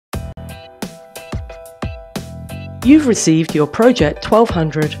You've received your ProJet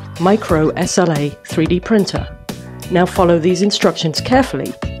 1200 Micro SLA 3D printer. Now follow these instructions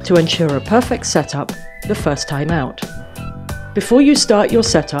carefully to ensure a perfect setup the first time out. Before you start your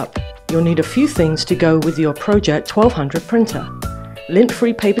setup, you'll need a few things to go with your ProJet 1200 printer.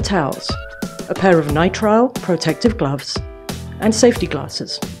 Lint-free paper towels, a pair of nitrile protective gloves, and safety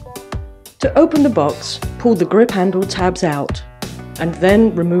glasses. To open the box, pull the grip handle tabs out and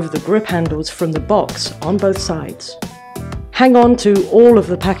then remove the grip handles from the box on both sides. Hang on to all of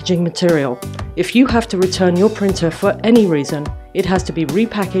the packaging material. If you have to return your printer for any reason, it has to be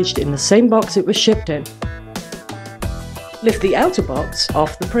repackaged in the same box it was shipped in. Lift the outer box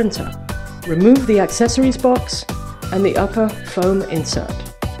off the printer. Remove the accessories box and the upper foam insert.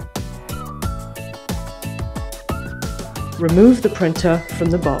 Remove the printer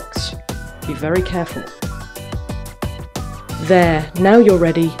from the box. Be very careful. There, now you're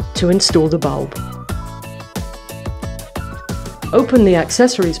ready to install the bulb. Open the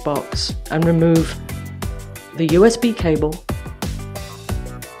accessories box and remove the USB cable,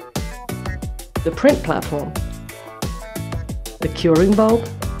 the print platform, the curing bulb,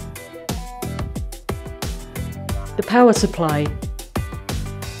 the power supply,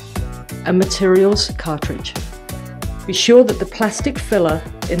 and materials cartridge. Be sure that the plastic filler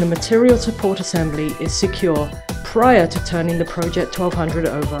in the material support assembly is secure prior to turning the ProJet 1200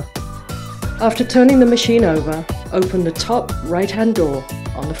 over. After turning the machine over, open the top right-hand door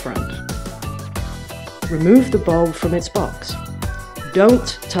on the front. Remove the bulb from its box.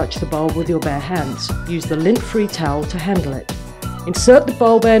 Don't touch the bulb with your bare hands. Use the lint-free towel to handle it. Insert the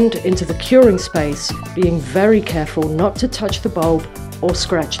bulb end into the curing space, being very careful not to touch the bulb or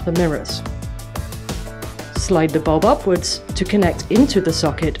scratch the mirrors. Slide the bulb upwards to connect into the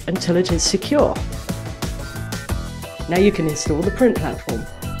socket until it is secure. Now you can install the print platform.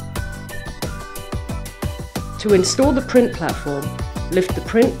 To install the print platform, lift the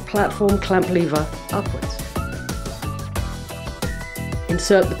print platform clamp lever upwards.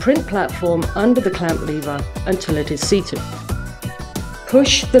 Insert the print platform under the clamp lever until it is seated.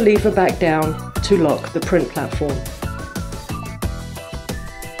 Push the lever back down to lock the print platform.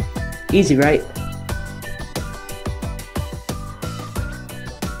 Easy, right?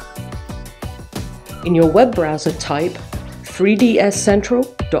 In your web browser, type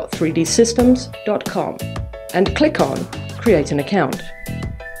 3dscentral.3dsystems.com and click on Create an account.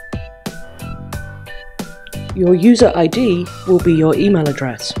 Your user ID will be your email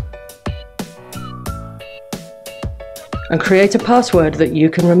address. And create a password that you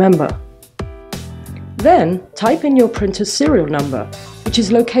can remember. Then type in your printer's serial number, which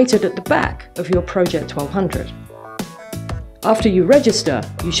is located at the back of your ProJet 1200. After you register,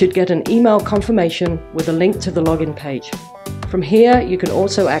 you should get an email confirmation with a link to the login page. From here, you can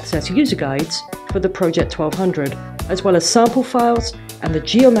also access user guides for the ProJet 1200, as well as sample files and the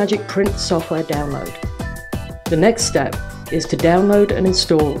Geomagic print software download. The next step is to download and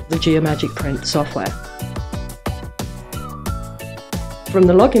install the Geomagic print software. From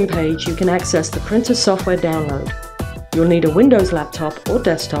the login page, you can access the printer software download. You'll need a Windows laptop or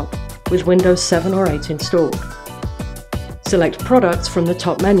desktop with Windows 7 or 8 installed. Select Products from the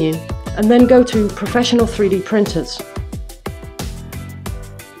top menu and then go to Professional 3D Printers.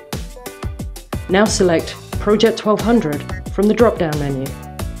 Now select ProJet 1200 from the drop-down menu.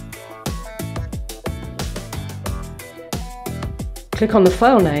 Click on the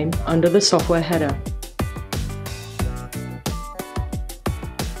file name under the software header.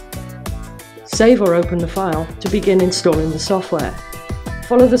 Save or open the file to begin installing the software.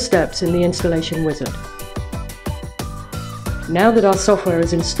 Follow the steps in the installation wizard. Now that our software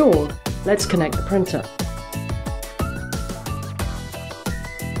is installed, let's connect the printer.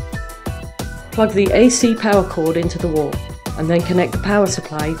 Plug the AC power cord into the wall and then connect the power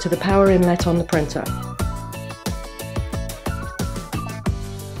supply to the power inlet on the printer.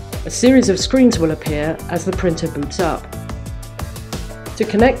 A series of screens will appear as the printer boots up. To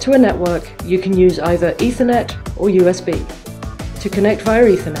connect to a network, you can use either Ethernet or USB. To connect via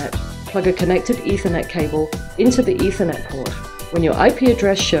Ethernet, plug a connected Ethernet cable into the Ethernet port. When your IP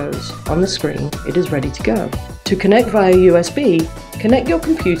address shows on the screen, it is ready to go. To connect via USB, connect your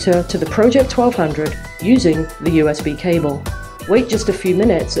computer to the ProJet 1200 using the USB cable. Wait just a few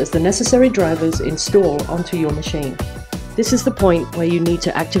minutes as the necessary drivers install onto your machine. This is the point where you need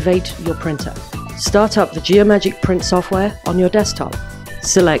to activate your printer. Start up the Geomagic print software on your desktop.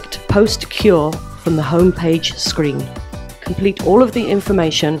 Select Post Cure from the home page screen. Complete all of the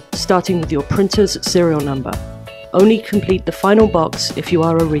information starting with your printer's serial number. Only complete the final box if you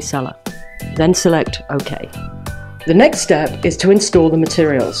are a reseller. Then select OK. The next step is to install the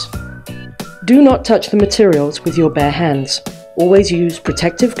materials. Do not touch the materials with your bare hands. Always use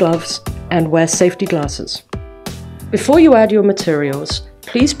protective gloves and wear safety glasses. Before you add your materials,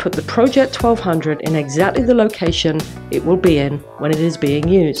 please put the ProJet 1200 in exactly the location it will be in when it is being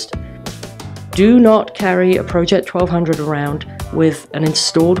used. Do not carry a ProJet 1200 around with an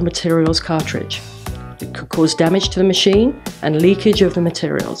installed materials cartridge. It could cause damage to the machine and leakage of the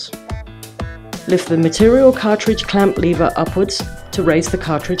materials. Lift the material cartridge clamp lever upwards to raise the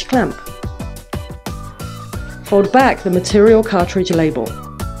cartridge clamp. Fold back the material cartridge label.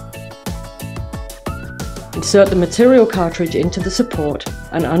 Insert the material cartridge into the support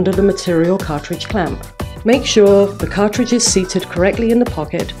and under the material cartridge clamp. Make sure the cartridge is seated correctly in the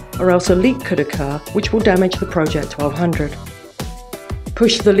pocket, or else a leak could occur which will damage the ProJet 1200.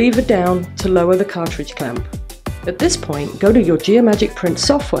 Push the lever down to lower the cartridge clamp. At this point, go to your Geomagic Print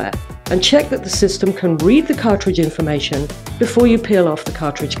software and check that the system can read the cartridge information before you peel off the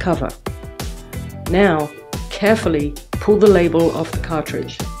cartridge cover. Now, carefully pull the label off the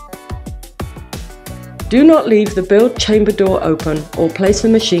cartridge. Do not leave the build chamber door open or place the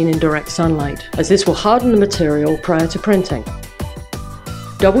machine in direct sunlight, as this will harden the material prior to printing.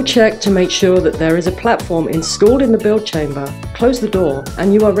 Double check to make sure that there is a platform installed in the build chamber, close the door,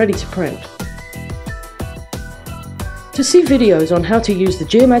 and you are ready to print. To see videos on how to use the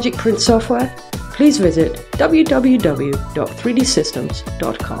Geomagic Print software, please visit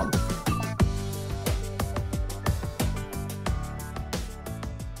www.3dsystems.com.